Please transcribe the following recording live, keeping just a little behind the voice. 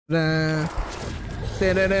come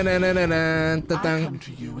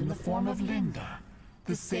to you in the form of Linda,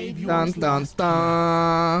 the Savior's lost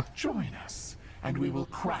child. Join us, and we will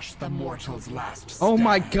crush the mortal's last stand. Oh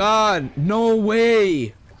my god, no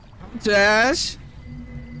way! Josh?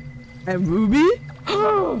 And Ruby?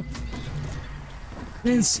 I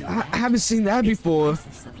haven't seen that before.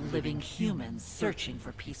 Of living humans searching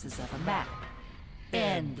for pieces of a map.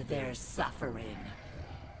 End their suffering.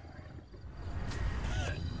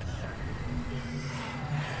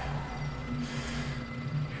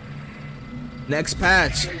 Next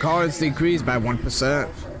patch, cards decreased by 1%.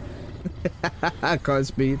 Card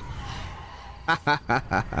speed.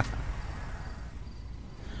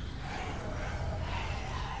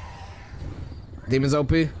 Demons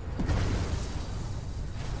OP. You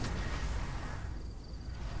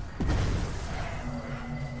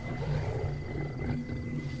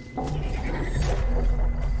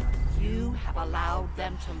have allowed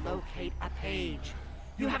them to locate a page.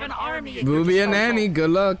 You have an army at Ruby your and disposal. Annie, good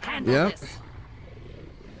luck. Yep. This.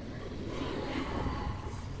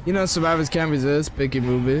 You know, survivors can't resist picking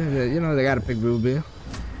Ruby. You know, they gotta pick Ruby.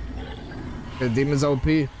 The Demon's OP.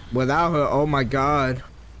 Without her, oh my god.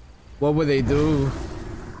 What would they do?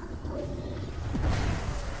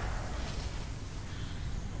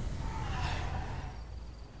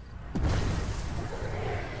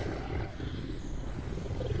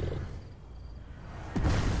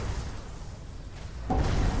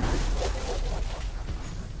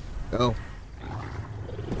 Go.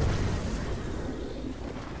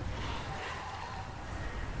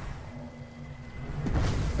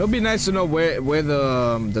 It'll be nice to know where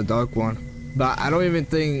the dark one, but I don't even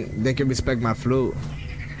think they can respect my flute.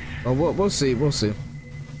 But we'll see. We'll see.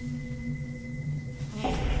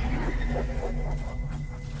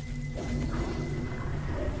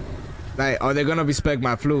 Like, are they gonna respect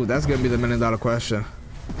my flute? That's gonna be the $1 million question.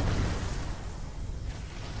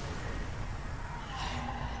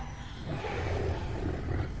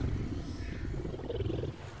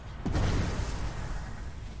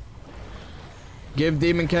 Give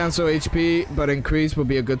Demon Cancel HP, but increase will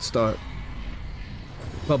be a good start.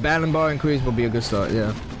 Well, Battle Bar increase will be a good start,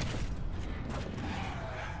 yeah.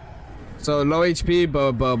 So low HP,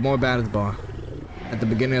 but more Battle Bar at the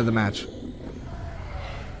beginning of the match.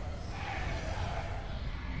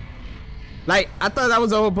 Like, I thought that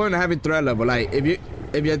was the whole point of having threat level. Like,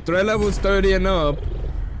 if your threat level is 30 and up,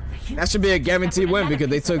 that should be a guaranteed win because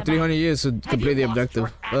they took 300 years to complete the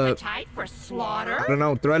objective. But I don't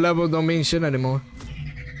know, threat level don't mean shit anymore.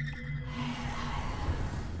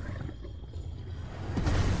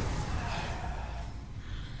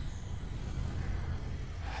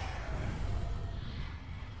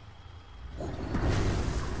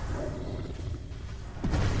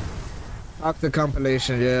 Fuck the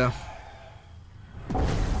compilation, yeah.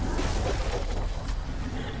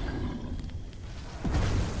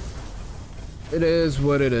 It is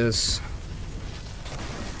what it is.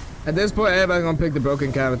 At this point, everybody's gonna pick the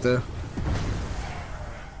broken character.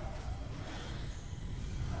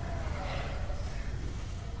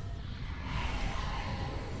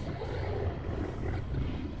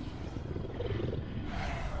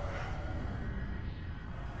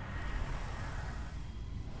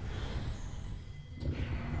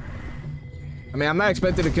 I mean, I'm not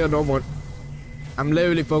expected to kill no one. I'm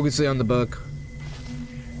literally focusing on the book.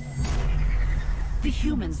 The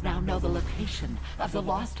humans now know the location of the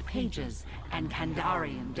lost pages and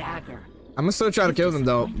Kandarian dagger. I'm gonna still try to kill them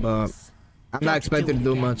though, but I'm not expected to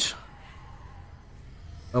do much.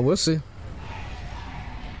 But we'll see.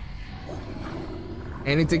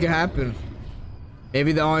 Anything can happen.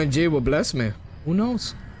 Maybe the RNG will bless me. Who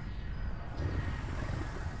knows?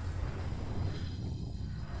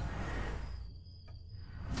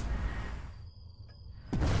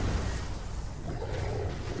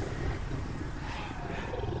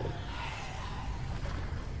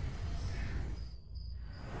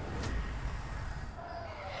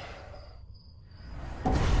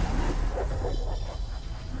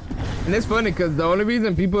 And it's funny because the only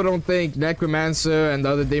reason people don't think Necromancer and the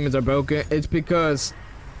other demons are broken, it's because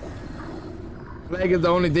Plague is the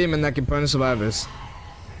only demon that can punish survivors.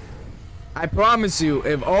 I promise you,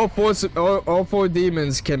 if all four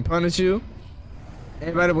demons can punish you,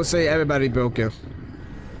 everybody will say everybody broken.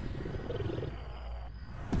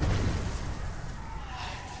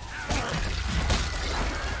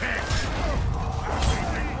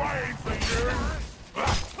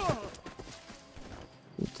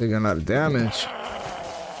 Taking a lot of damage.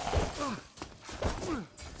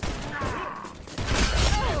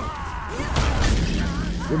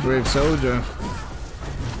 Good brave soldier.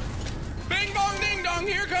 Bing bong ding dong,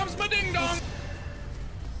 here comes my ding dong.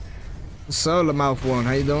 Solar mouth one,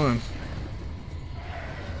 how you doing?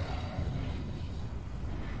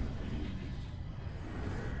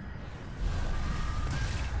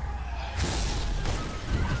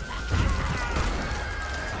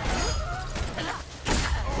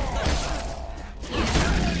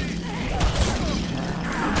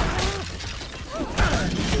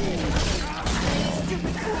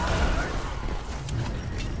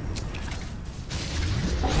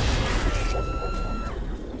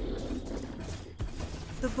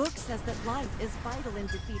 The book says that light is vital in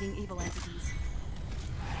defeating evil entities.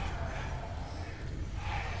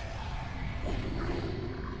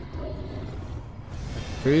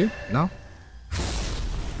 For you? No?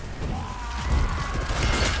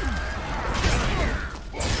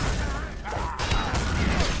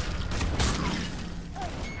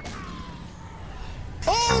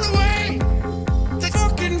 All the way to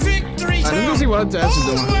fucking victory Let me see what that's All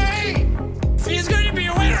the doing. way. Feels good to be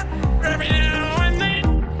a winner every now and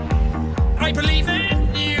then. I believe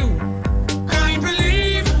in you. I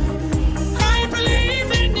believe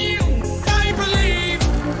in you. I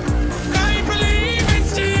believe in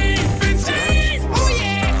Steve. Oh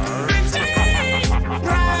yeah, in Steve.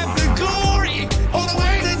 Grab the glory. All the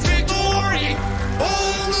way to victory.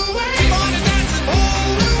 All the way. Keep on dancing.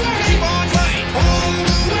 All the way. Keep on playing. All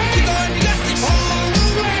the way. Keep on dancing. All the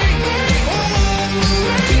way. All the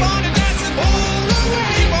way. Keep on dancing. All the way.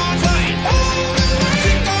 Keep on playing. All the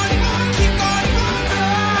way. Keep on.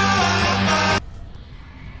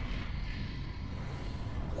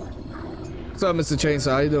 What's up, Mr.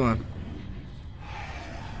 Chainsaw? How you doing?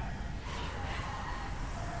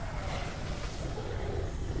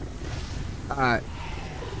 Alright.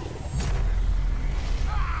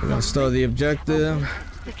 We're gonna start the objective.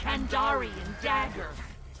 The Kandarian dagger.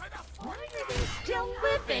 Why are they still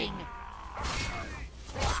living?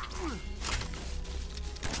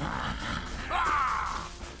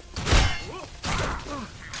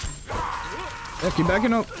 Yeah, keep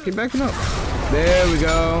backing up. Keep backing up. There we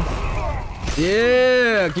go.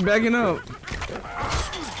 Yeah, keep backing up.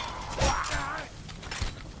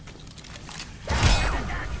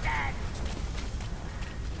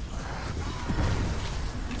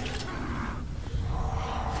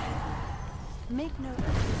 Make note.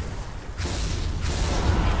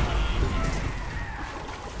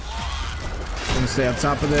 Gonna stay on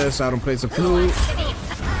top of this so I don't place a flute.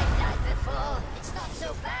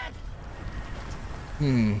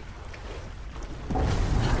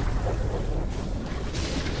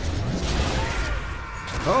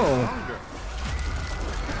 Oh.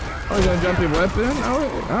 Oh, you're gonna jump your weapon?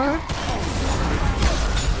 Oh, alright.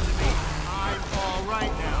 I'm all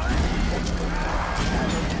right now.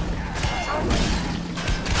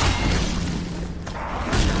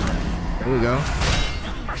 There we go.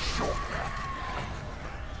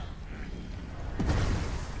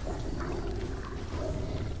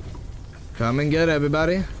 Come and get it,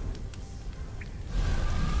 everybody.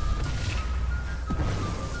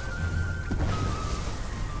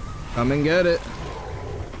 Come and get it.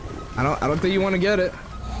 I don't think you want to get it.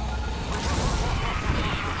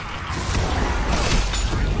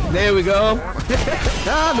 There we go.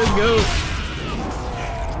 Ah, let's go.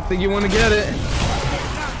 I think you want to get it.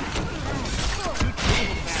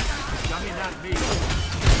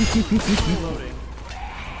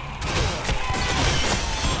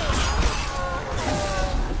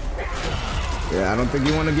 Yeah, I don't think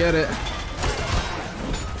you want to get it.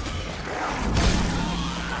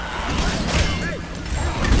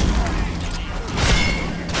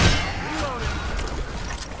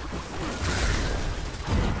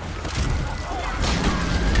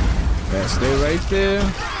 Yeah, stay right there.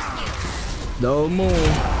 Don't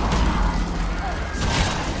move.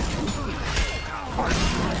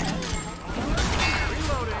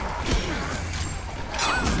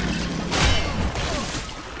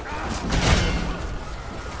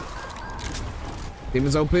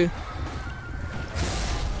 Demon's OP.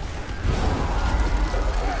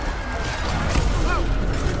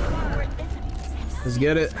 Let's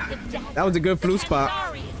get it. That was a good flute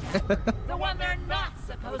spot. The one they're not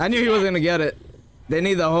supposed I knew he was gonna get it. They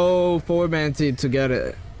need the whole four-man team to get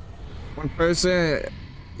it. One person,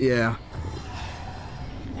 yeah.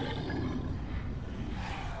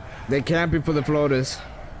 They camping for the floaters.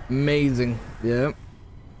 Amazing. Yep.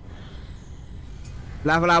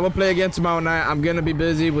 I will play again tomorrow night. I'm gonna be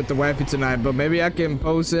busy with the wifey tonight, but maybe I can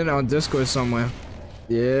post it on Discord somewhere.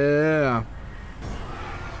 Yeah.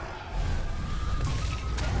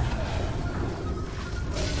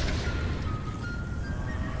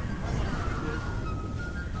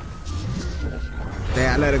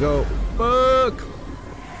 Yeah, I let it go. Fuck.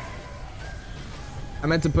 I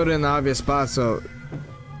meant to put it in the obvious spot so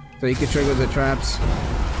you can trigger the traps.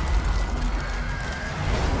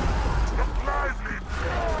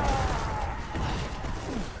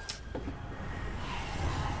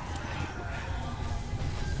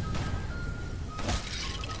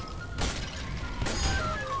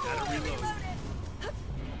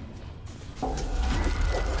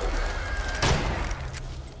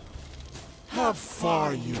 How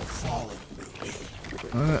far you fallen, Ruby?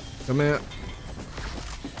 Alright, come here.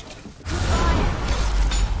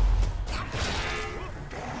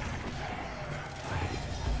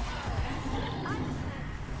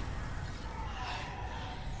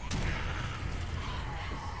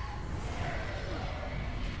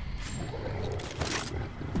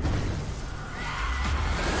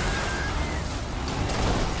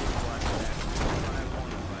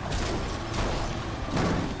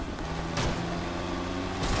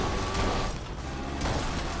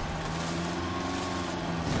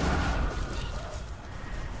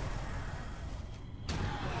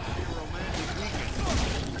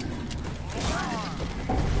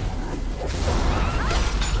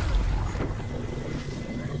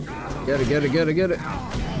 Get it.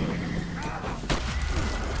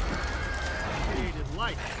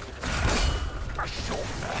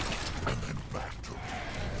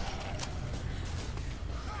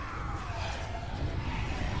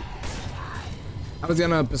 I was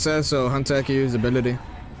gonna possess so Hunter can use ability.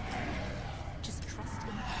 Just trust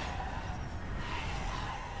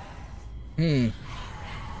him.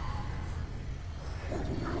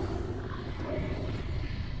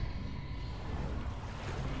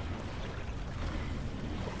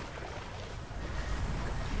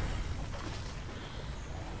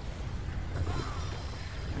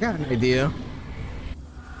 I got an idea.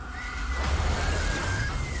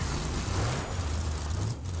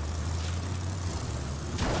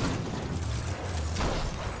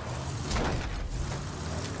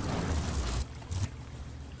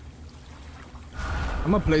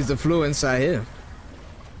 I'm gonna place the flute inside here.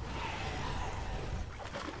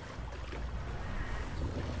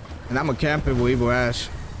 And I'm gonna camp it with Evil Ash.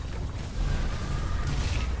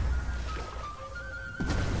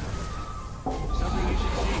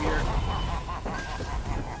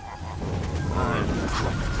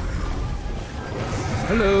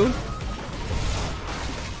 Hello.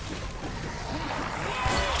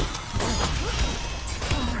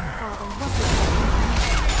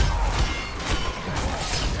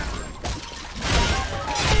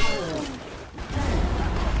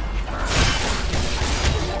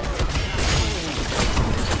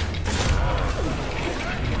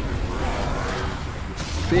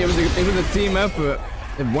 See, it was a team effort.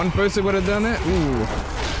 If one person would have done it, ooh.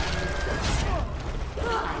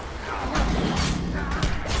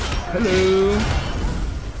 Hello.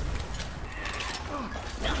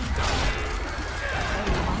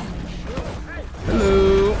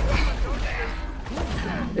 Hello.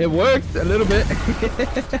 It worked a little bit.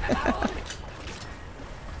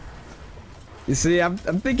 You see, I'm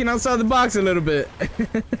thinking outside the box a little bit.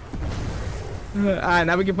 Alright,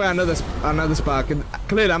 now we can find another spot.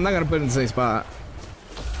 Clearly, I'm not gonna put it in the same spot.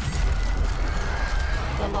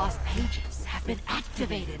 The lost pages have been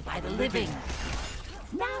activated by the living.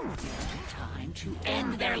 Now would be the time to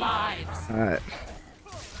end their lives. Alright.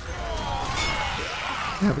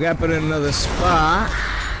 We gotta put it in another spot.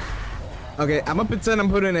 Okay, I'm gonna pretend I'm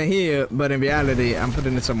putting it here, but in reality, I'm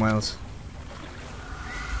putting it somewhere else.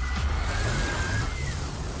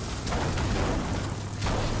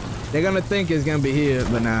 They're gonna think it's gonna be here,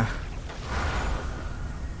 but nah.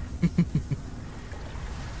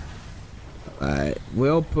 Alright,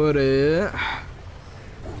 we'll put it...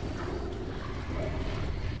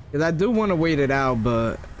 Cause I do want to wait it out,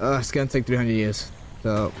 but it's gonna take 300 years.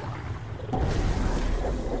 So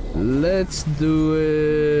let's do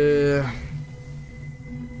it.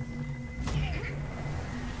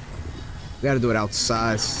 We gotta do it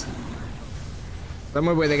outside.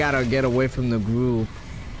 Somewhere where they gotta get away from the groove.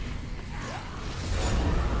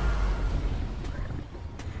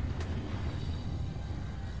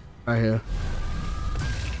 Right here.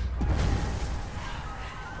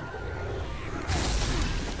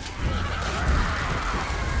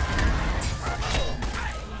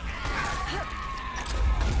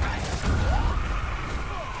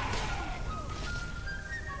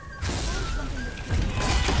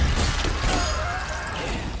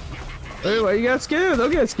 Hey, why you got scared?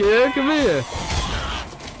 Don't get scared. Come here.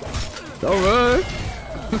 Don't run.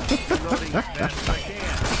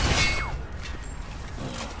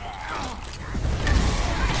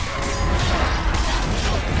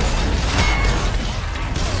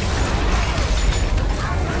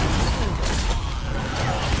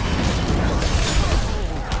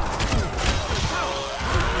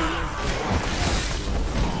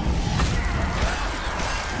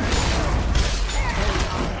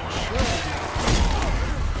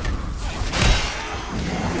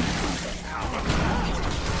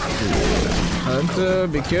 Hunter,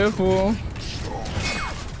 be careful.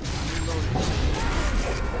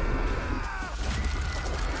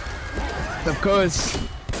 Of course.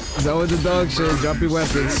 It's always the dog shit. Drop your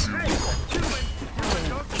weapons.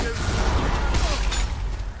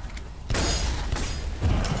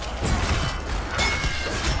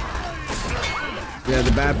 Yeah,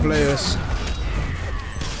 the bad players.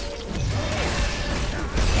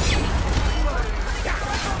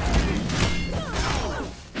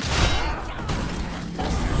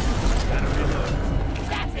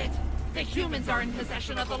 That's it. The humans are in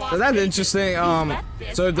possession of the lost So that's pages. interesting. Let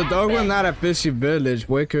this So if the dog was happen. not at Fishy Village,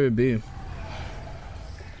 where could it be?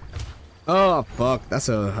 Oh fuck, that's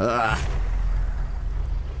a.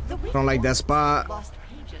 The Don't like that spot. Lost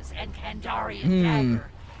pages and Kandarian dagger.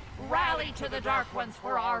 Rally to the Dark Ones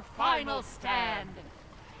for our final stand.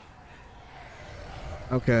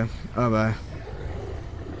 Okay, alright.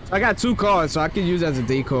 I got 2 cards, so I can use as a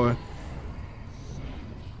decoy.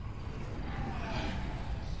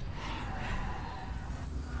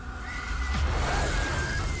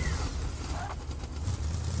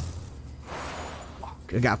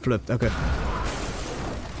 It got flipped, okay.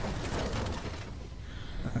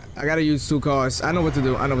 I gotta use 2 cards. I know what to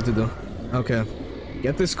do, I know what to do. Okay.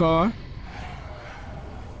 Get this card.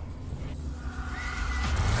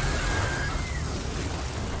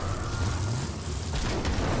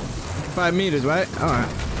 Five meters, right? Alright.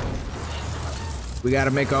 We gotta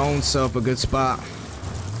make our own self a good spot.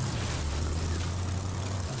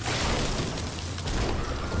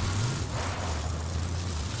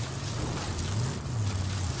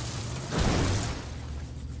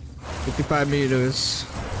 $55 meters.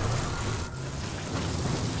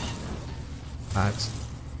 Alright.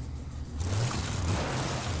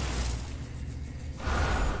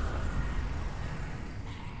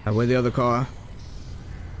 Where's the other car?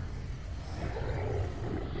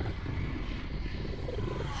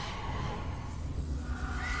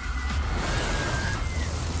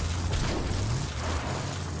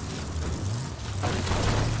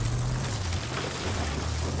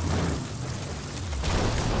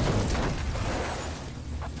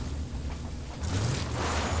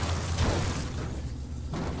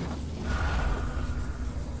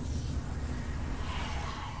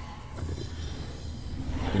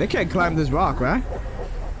 They can't climb this rock, right?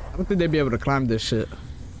 I don't think they'd be able to climb this shit.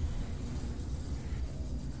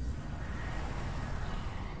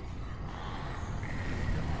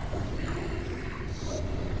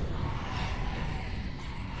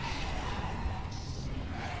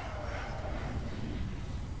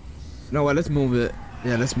 You know what? Let's move it.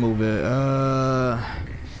 Yeah, let's move it.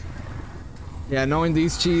 Yeah, knowing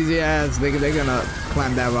these cheesy ass, they're gonna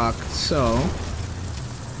climb that rock. So.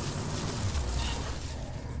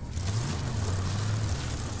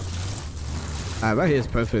 Alright, right here is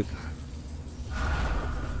perfect.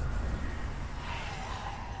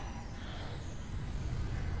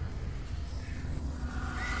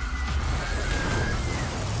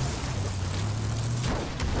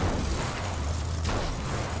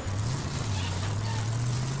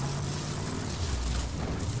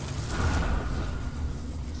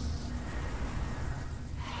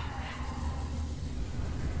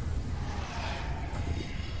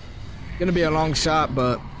 Gonna be a long shot,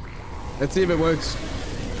 but let's see if it works.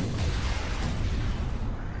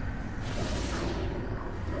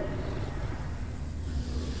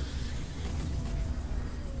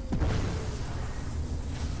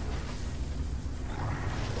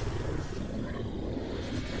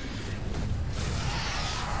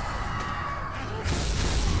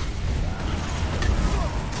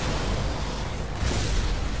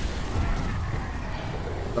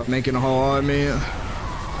 Stop making a whole army.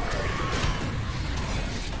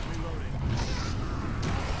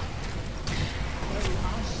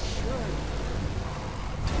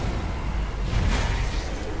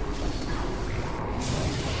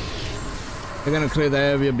 They're gonna clear the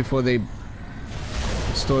area before they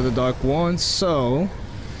store the Dark Ones, so...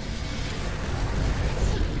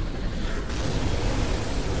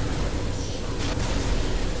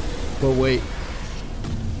 But wait.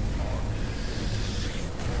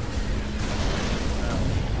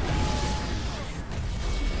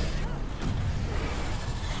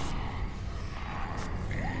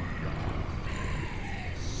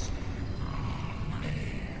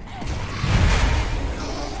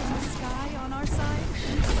 Sky on our side.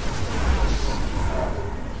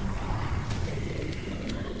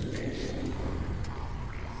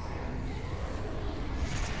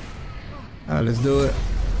 Alright, let's do it.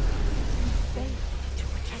 To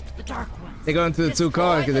protect the Dark Ones. They go into the 2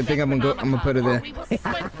 cars because they think I'm gonna put it there. Or we will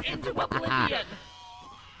slip into oblivion.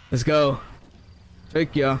 Let's go.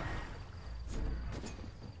 Trick y'all.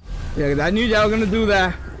 Yeah, 'cause I knew y'all were gonna do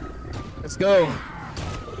that. Let's go.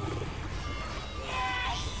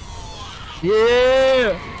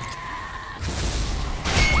 Yeah.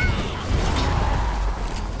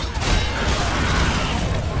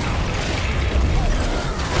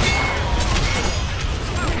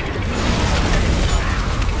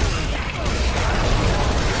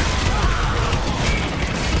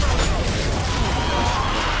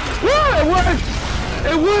 Woo, it worked!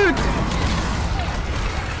 It worked!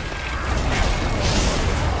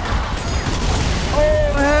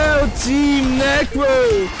 Oh hell, Team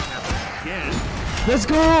Necro! Let's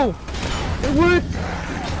go! It worked!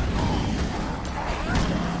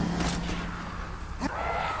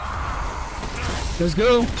 Let's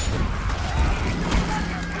go!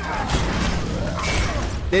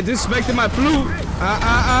 They disrespected my flute!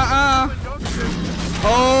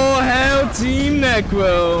 Oh hell, Team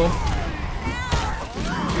Necro!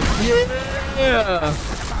 Yeah!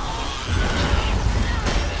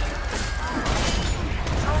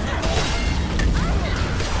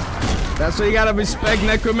 That's why you gotta respect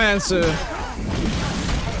Necromancer.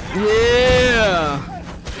 Yeah!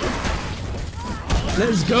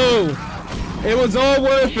 Let's go! It was all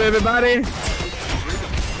worth it, everybody!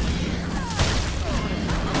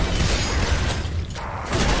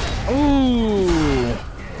 Ooh!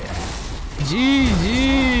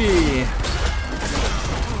 GG!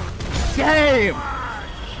 Game!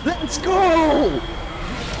 Let's go!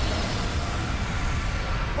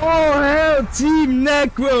 Oh hell, Team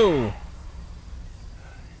Necro!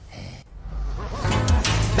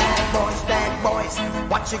 Bad boys,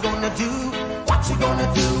 what you gonna do? What you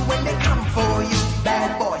gonna do when they come for you?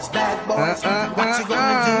 Bad boys, what you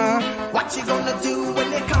gonna do? What you gonna do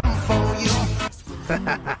when they come for you?